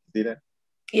designs. You can see that.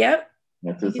 Yep. I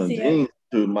You took can some see it. jeans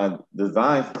to my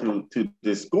designs to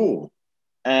this school,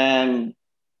 and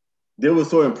they were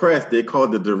so impressed. They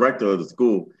called the director of the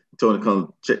school, told him to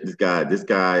come check this guy. This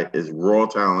guy is raw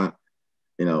talent.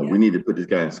 We need to put this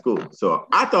guy in school. So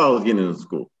I thought I was getting into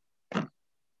school.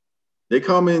 They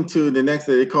called me into the next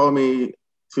day. They called me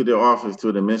to the office,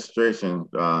 to the administration,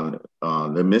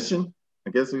 the mission, I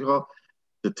guess we call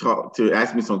it, to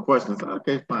ask me some questions.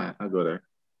 Okay, fine, I'll go there.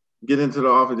 Get into the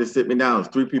office. They sit me down.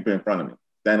 There's 3 people in front of me,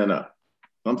 standing up.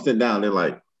 I'm sitting down. They're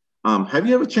like, "Have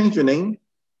you ever changed your name?"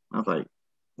 I was like,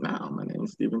 "No, my name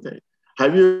is Steven Dexter."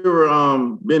 "Have you ever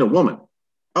been a woman?"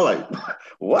 I'm like,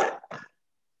 "What?"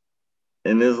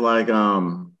 And it's like,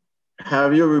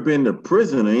 "Have you ever been to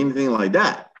prison or anything like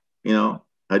that?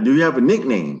 Do you have a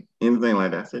nickname? Anything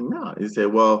like that?" I said, "No." He said,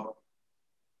 "Well,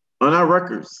 on our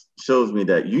records shows me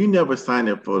that you never signed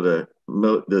up for the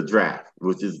draft,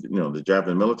 which is, the draft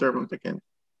in the military." I'm thinking,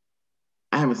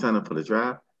 I haven't signed up for the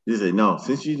draft. He said, "No,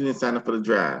 since you didn't sign up for the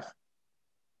draft,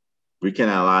 we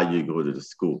cannot allow you to go to the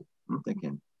school." I'm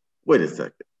thinking, wait a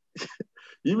second.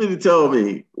 You mean to tell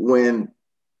me when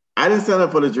I didn't sign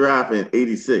up for the draft in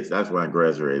 '86, that's when I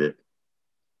graduated,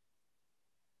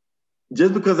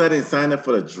 just because I didn't sign up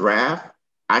for the draft,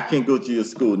 I can't go to your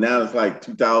school? Now it's like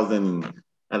 2000,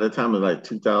 at the time it was like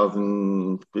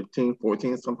 2015,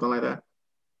 14, something like that.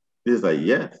 He's like,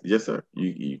 yes, sir.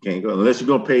 You can't go unless you're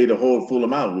gonna pay the whole full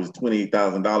amount, which is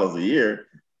 $28,000 a year.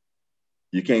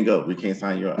 You can't go. We can't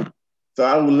sign you up. So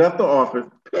I left the office,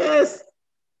 pissed.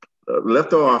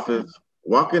 Left the office,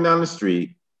 walking down the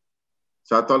street.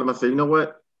 So I thought to myself, you know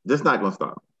what? This is not gonna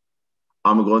stop.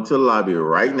 I'm gonna go into the library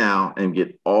right now and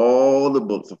get all the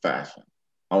books of fashion.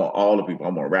 I want all the people. I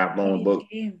want Ralph Lauren books.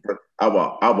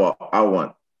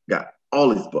 Got all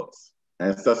these books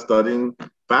and start studying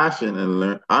fashion and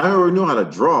learn. I already knew how to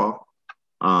draw.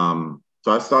 So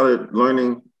I started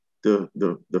learning the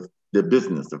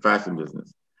business, the fashion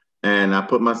business. And I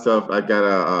put myself, I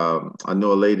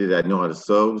know a lady that knew how to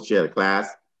sew. She had a class.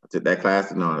 I took that class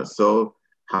to know how to sew,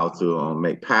 how to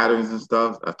make patterns and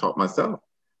stuff. I taught myself.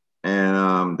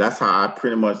 And that's how I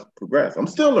pretty much progressed. I'm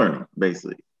still learning,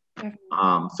 basically.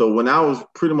 So when I was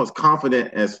pretty much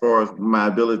confident as far as my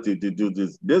ability to do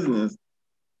this business,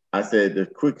 I said the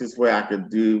quickest way I could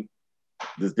do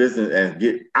this business and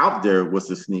get out there was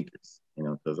the sneakers,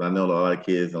 because I know a lot of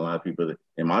kids and a lot of people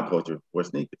in my culture wear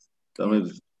sneakers. So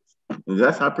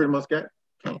that's how I pretty much got.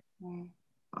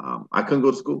 I couldn't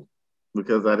go to school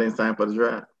because I didn't sign for the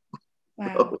draft.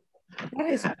 Wow. That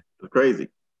is crazy.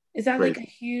 Is that like a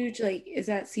huge, is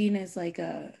that seen as like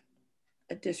a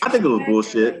disrespect? I think it was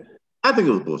bullshit. I think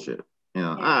it was bullshit.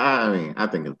 I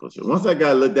think it's bullshit. Once that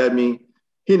guy looked at me,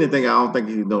 I don't think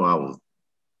he knew I was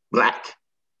black.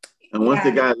 And once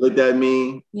the guy looked at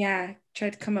me,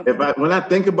 tried to come up. When I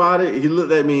think about it, he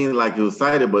looked at me like he was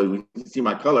excited, but when you see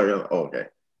my color, like, oh, okay,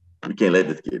 we can't let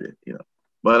this kid in,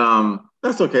 But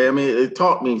that's okay. I mean, it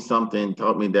taught me something.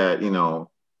 Taught me that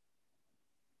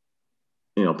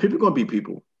people gonna be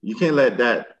people. You can't let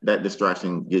that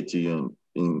distraction get to you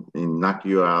and knock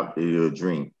you out of your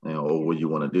dream, or what you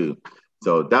want to do.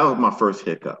 So that was my first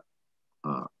hiccup.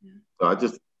 So I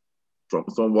just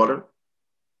dropped some water,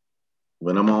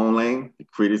 went on my own lane,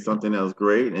 created something that was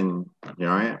great, and here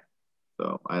I am.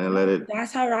 So I didn't let it.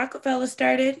 That's how Rockefeller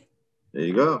started. There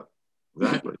you go.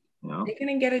 Exactly. They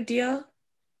couldn't get a deal.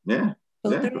 Yeah.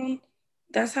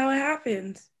 That's how it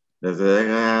happens. That's how it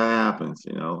happens,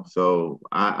 So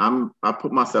I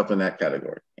put myself in that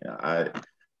category.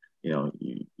 You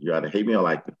either hate me or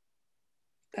like me.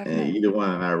 Definitely. And either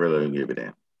one, I really don't give a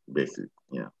damn, basically.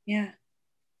 Yeah.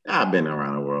 I've been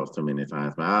around the world so many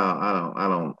times, but I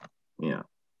don't. Yeah.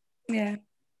 I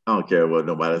don't care what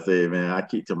nobody says, man. I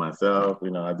keep to myself.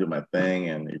 I do my thing,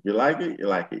 and if you like it, you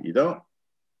like it. You don't.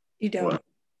 You don't. Well,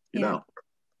 you don't.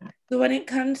 So when it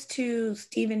comes to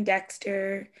Steven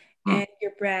Dexter and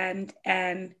your brand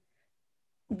and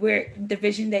where the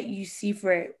vision that you see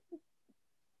for it,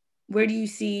 where do you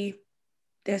see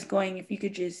this going? If you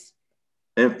could just.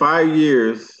 In 5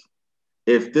 years,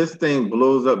 if this thing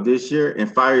blows up this year, in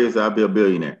 5 years, I'll be a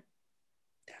billionaire.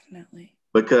 Definitely.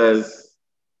 Because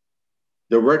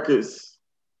the records,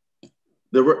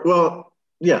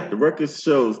 Yeah, the record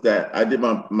shows that I did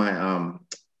my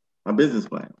business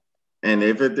plan, and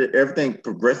if everything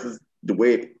progresses the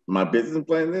way my business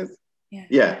plan is, Yeah.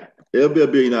 yeah, it'll be a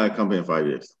billion-dollar company in 5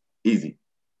 years, easy.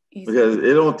 Easy. Because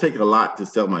it don't take a lot to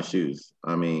sell my shoes.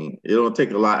 I mean, it don't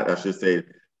take a lot. I should say,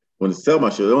 when to sell my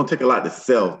shoes, it don't take a lot to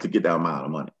sell to get that amount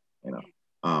of money. You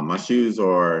know, my shoes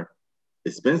are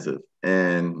expensive,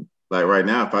 and like right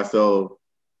now, if I sell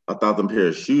 1,000 pair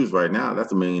of shoes right now,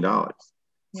 that's $1 million.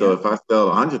 So Yeah. if I sell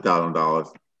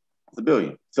 $100,000, it's a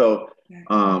billion. So,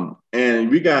 Yeah. and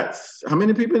we got how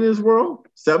many people in this world?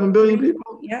 7 billion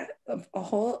people. Yeah, a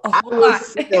whole I would lot.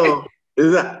 sell.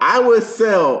 I would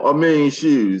sell 1 million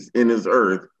shoes in this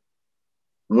earth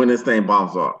when this thing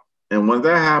bombs off. And when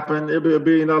that happened, it'll be a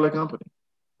billion-dollar company,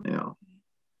 you know.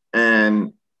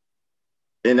 And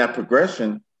in that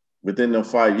progression, within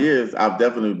those 5 years, I'll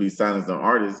definitely be signing some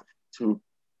artists to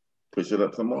push it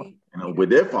up some more, you know, with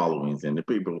their followings and the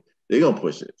people, they're gonna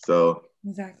push it. So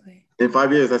Exactly. in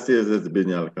 5 years, I see it as a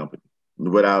billion-dollar company,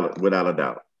 without a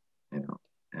doubt, you know.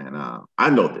 And I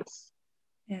know this.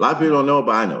 Yeah. A lot of people don't know,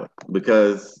 but I know it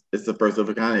because it's the first of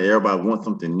a kind. Everybody wants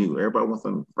something new. Everybody wants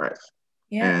something fresh.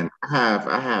 Yeah. And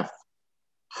I have,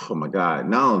 oh my God,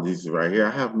 now these right here,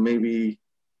 I have maybe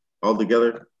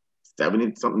altogether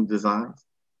 70 something designs.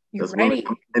 You're That's ready.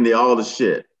 and they all the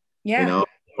shit. Yeah. You know,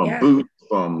 from boots,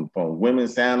 from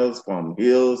women's sandals, from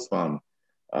heels, from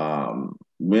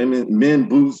men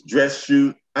boots, dress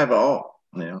shoes. I have it all.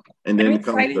 You know, and then I'm it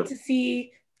comes excited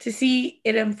to see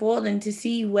it unfold and to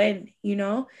see when, you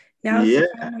know, now yeah,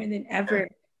 it's more than ever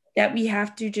that we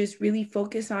have to just really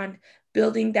focus on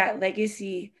building that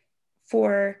legacy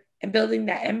and building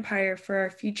that empire for our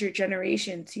future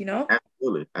generations, you know?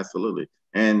 absolutely.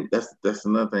 And that's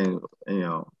another thing, you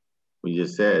know, we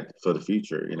just said for the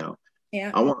future, you know.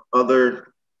 Yeah. I want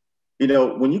other, you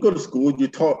know, when you go to school, you're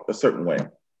taught a certain way,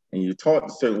 and you're taught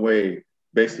a certain way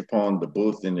based upon the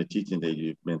books and the teaching that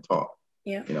you've been taught.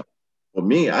 Yeah. You know, for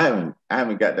me, I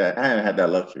haven't got that. I haven't had that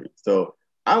luxury, so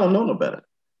I don't know no better.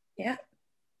 Yeah.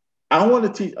 I want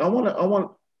to teach. I want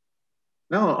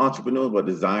not only entrepreneurs but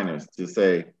designers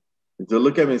to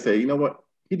look at me and say, you know what,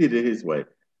 he did it his way.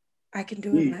 I can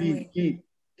do it my way.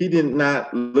 He did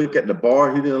not look at the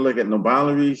bar. He didn't look at no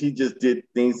boundaries. He just did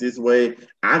things this way.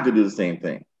 I could do the same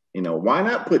thing. You know, why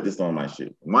not put this on my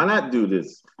shoe? Why not do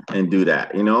this and do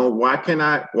that? You know, why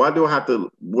do I have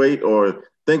to wait or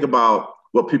think about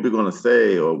what people are going to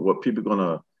say or what people are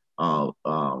going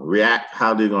to react,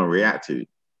 how they're going to react to?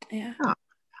 Yeah.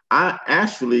 I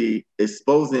actually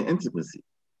exposing intimacy,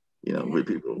 you know, with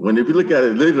people. When if you look at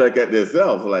it, literally like at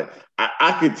themselves, like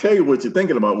I can tell you what you're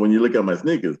thinking about when you look at my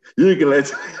sneakers. You can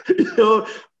you know,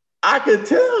 I can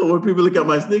tell when people look at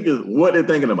my sneakers what they're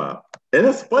thinking about. And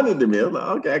it's funny to me. I'm like,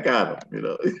 okay, I got them, you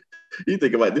know. You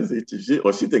think about this shit,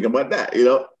 or she thinking about that, you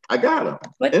know. I got them.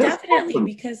 But definitely,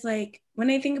 because like when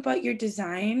I think about your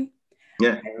design,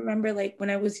 yeah, I remember like when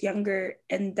I was younger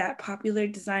and that popular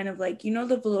design of like, you know,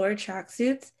 the velour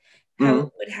tracksuits, how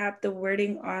it would have the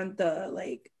wording on the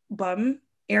like bum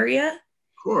area.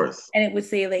 Of course. And it would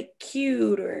say like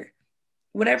cute or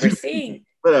whatever saying.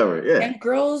 Whatever, yeah. And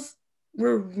girls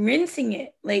were rinsing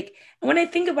it. Like, and when I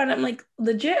think about it, I'm like,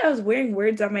 legit, I was wearing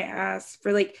words on my ass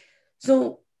for like,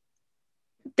 so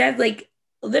that's like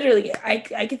literally I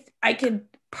could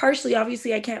partially,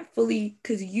 obviously I can't fully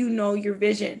because you know your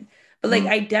vision, but like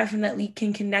I definitely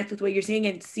can connect with what you're saying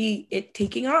and see it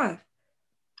taking off.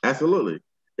 Absolutely.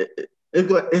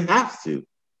 It has to.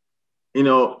 You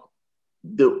know,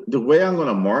 the way I'm going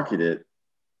to market it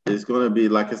is going to be,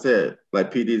 like I said,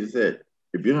 like PD said,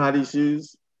 if you don't have these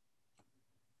shoes,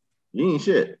 you ain't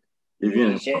shit. If you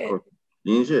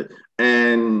ain't shit.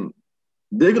 And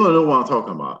they're going to know what I'm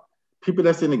talking about. People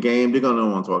that's in the game, they're going to know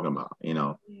what I'm talking about, you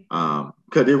know,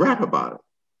 because they rap about it.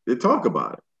 They talk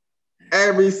about it.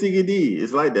 Every CGD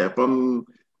is like that from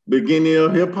beginning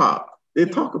of hip hop. They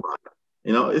talk about it.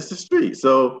 You know, it's the street.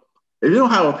 So if you don't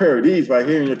have a pair of these right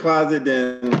here in your closet,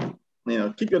 then, you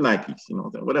know, keep your Nikes, you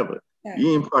know, whatever. Yeah.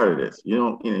 You ain't part of this. You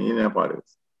don't, you know, you're not part of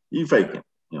this. You faking,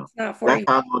 you know. It's not for that's you.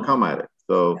 how I'm gonna come at it.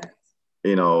 So,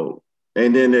 you know,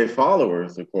 and then their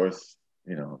followers, of course,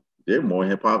 you know, they're more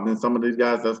hip hop than some of these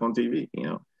guys that's on TV, you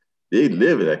know. They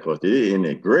live in that culture. They're in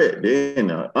the grit. They're in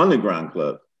the underground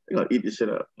club. They're gonna eat this shit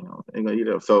up, you know. They're gonna eat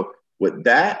it up. So with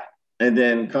that, and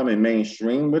then coming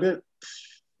mainstream with it,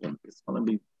 it's gonna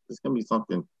be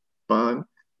something fun.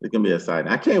 It's gonna be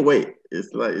exciting. I can't wait.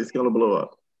 It's like it's gonna blow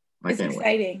up. It's exciting.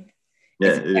 Wait. Yeah,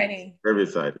 it's exciting. It's very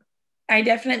exciting. I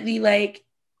definitely like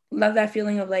love that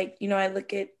feeling of like, you know, I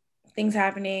look at things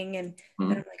happening and I'm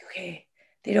like, okay,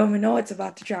 they don't even know what's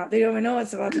about to drop. They don't even know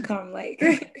what's about to come. Like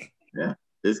yeah,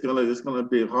 it's gonna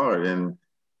be hard. And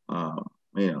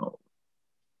you know,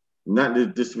 not to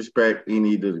disrespect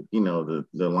any of the,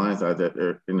 the lines out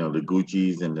there, the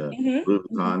Gucci's and the Louis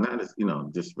Vuitton, not as,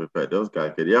 disrespect those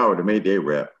guys, because they already made their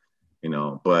rep,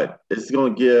 but it's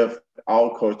going to give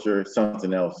our culture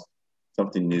something else,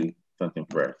 something new, something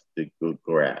fresh to go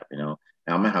grab, And I'm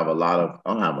going to have I'm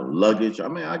going to have a luggage. I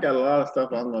mean, I got a lot of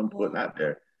stuff I'm going to put out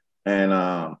there. And,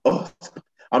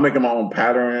 I'm making my own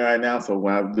pattern right now. So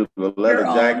when I do the leather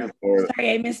jackets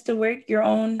sorry, I missed the word, your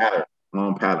own pattern, my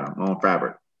own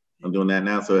fabric. I'm doing that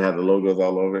now, so it has the logos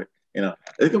all over it.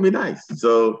 It's gonna be nice.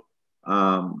 So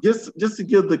just to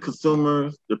give the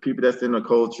consumers, the people that's in the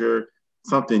culture,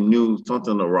 something new,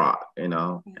 something to rock, and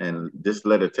just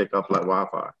let it take off like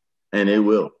wildfire, and it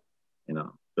will,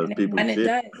 because people. And it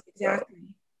does, exactly.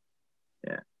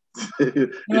 Yeah.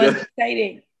 It's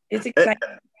exciting. It's exciting.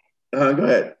 Go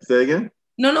ahead. Say it again.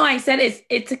 No, I said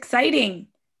it's exciting.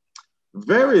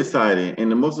 Very exciting.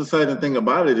 And the most exciting thing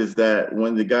about it is that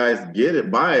when the guys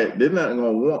buy it, they're not going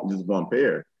to want just one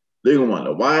pair. They're going to want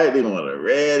the white, they're going to want the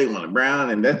red, they want the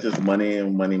brown, and that's just money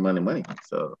and money, money, money.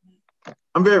 So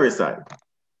I'm very excited.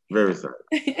 Very excited.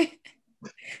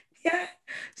 Yeah.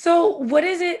 So what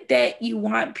is it that you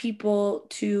want people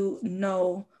to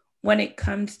know when it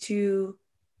comes to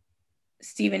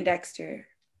Steven Dexter?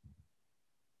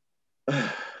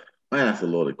 Man, that's a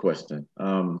loaded question.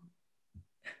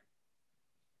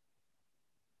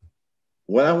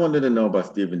 What I wanted to know about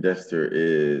Steven Dexter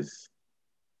is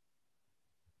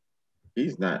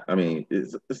he's not,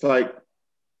 it's like,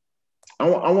 I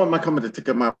want my company to take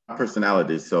up my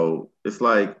personality. So it's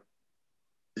like,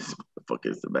 the fuck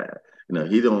is the bad?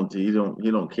 He don't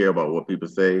care about what people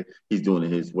say. He's doing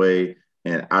it his way.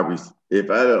 And if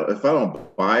I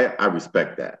don't buy it, I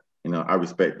respect that. I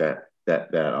respect that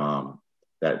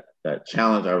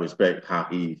challenge. I respect how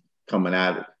he's coming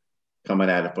at it from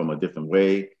a different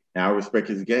way. And I respect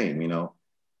his game,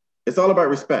 It's all about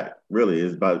respect, really.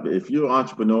 It's about, if you're an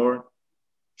entrepreneur,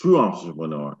 true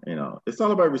entrepreneur, it's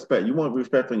all about respect. You want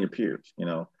respect from your peers, You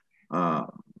don't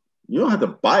have to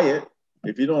buy it.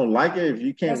 If you don't like it, if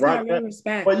you can't rock that,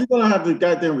 respect. But you're going to have to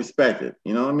goddamn respect it,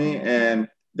 you know what I mean? And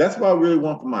that's what I really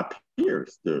want from my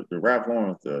peers, the Ralph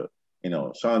Lawrence,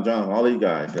 Sean Johnson, all these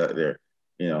guys out there,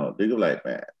 they go like,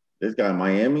 man, this guy in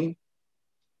Miami,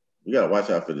 you got to watch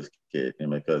out for this kid,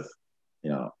 because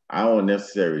I don't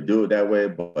necessarily do it that way,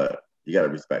 but you got to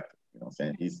respect it. You know what I'm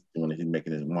saying? He's doing it. He's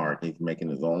making his mark. He's making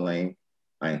his own lane.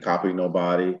 I ain't copying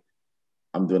nobody.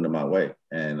 I'm doing it my way.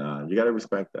 And you got to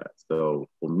respect that. So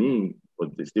for me,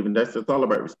 with Steven Dexter, it's all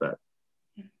about respect.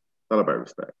 It's all about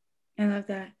respect. I love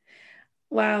that.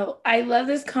 Wow. I love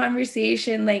this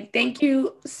conversation. Thank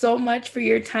you so much for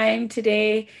your time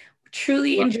today.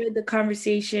 Truly enjoyed the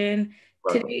conversation.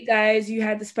 Today, guys, you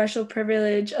had the special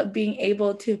privilege of being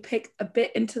able to pick a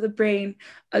bit into the brain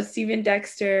of Steven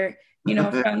Dexter,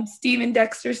 from Steven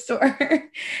Dexter Store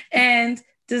and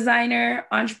designer,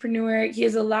 entrepreneur. He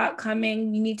has a lot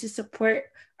coming. We need to support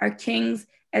our kings.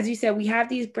 As you said, we have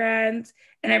these brands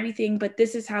and everything, but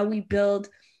this is how we build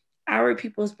our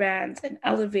people's brands and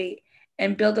elevate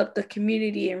and build up the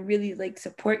community and really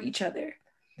support each other.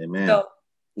 Amen. So,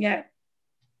 yeah.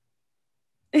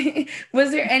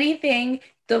 Was there anything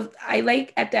I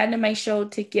like at the end of my show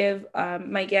to give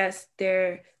my guests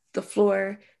the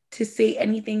floor to say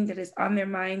anything that is on their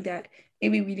mind that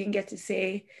maybe we didn't get to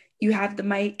say? You have the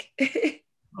mic.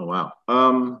 Oh wow.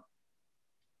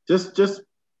 Just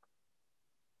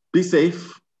be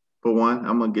safe for one.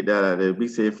 I'm gonna get that out there. Be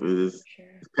safe for this. Sure.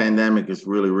 This pandemic is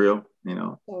really real,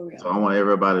 So real. So I want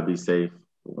everybody to be safe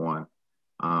for one.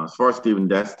 As far as Steven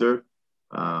Dexter,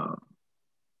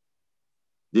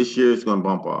 this year is going to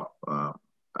bump off. I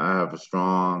have a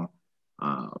strong.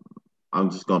 I'm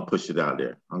just going to push it out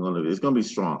there. It's going to be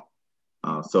strong.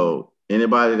 So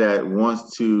anybody that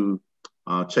wants to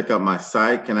check out my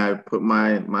site, can I put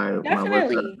my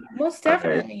definitely, most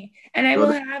definitely. Okay. And I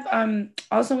will have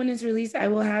also when it's released, I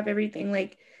will have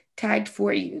everything tagged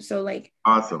for you. So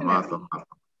awesome.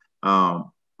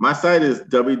 My site is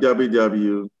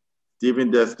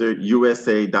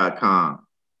www.stevendexterusa.com.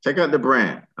 Check out the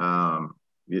brand.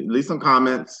 Leave some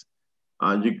comments.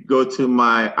 You can go to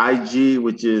my IG,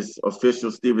 which is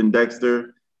official Steven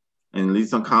Dexter, and leave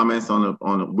some comments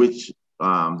on which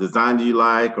design do you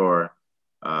like, or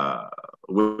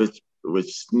which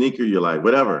sneaker you like,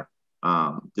 whatever.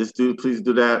 Please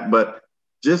do that. But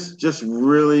just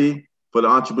really, for the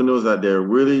entrepreneurs out there,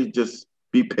 really just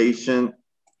be patient,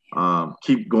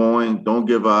 keep going, don't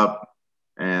give up,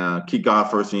 and keep God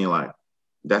first in your life.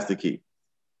 That's the key.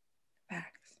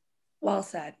 Facts. Well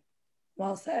said.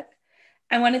 Well said.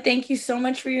 I want to thank you so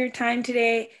much for your time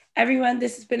today. Everyone,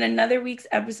 this has been another week's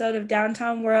episode of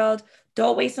Downtown World.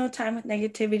 Don't waste no time with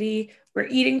negativity. We're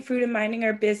eating fruit and minding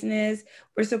our business.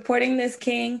 We're supporting this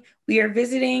king. We are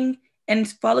visiting and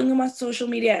following him on social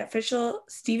media at official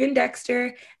Steven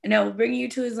Dexter, and I will bring you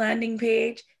to his landing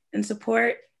page and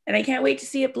support. And I can't wait to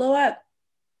see it blow up.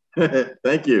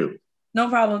 Thank you. No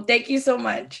problem. Thank you so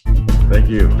much. Thank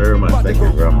you very much. About to Thank you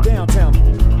go very much. downtown.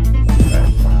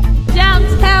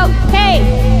 Downtown, hey!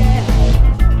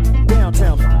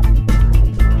 Downtown.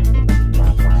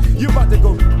 You about to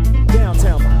go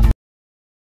downtown.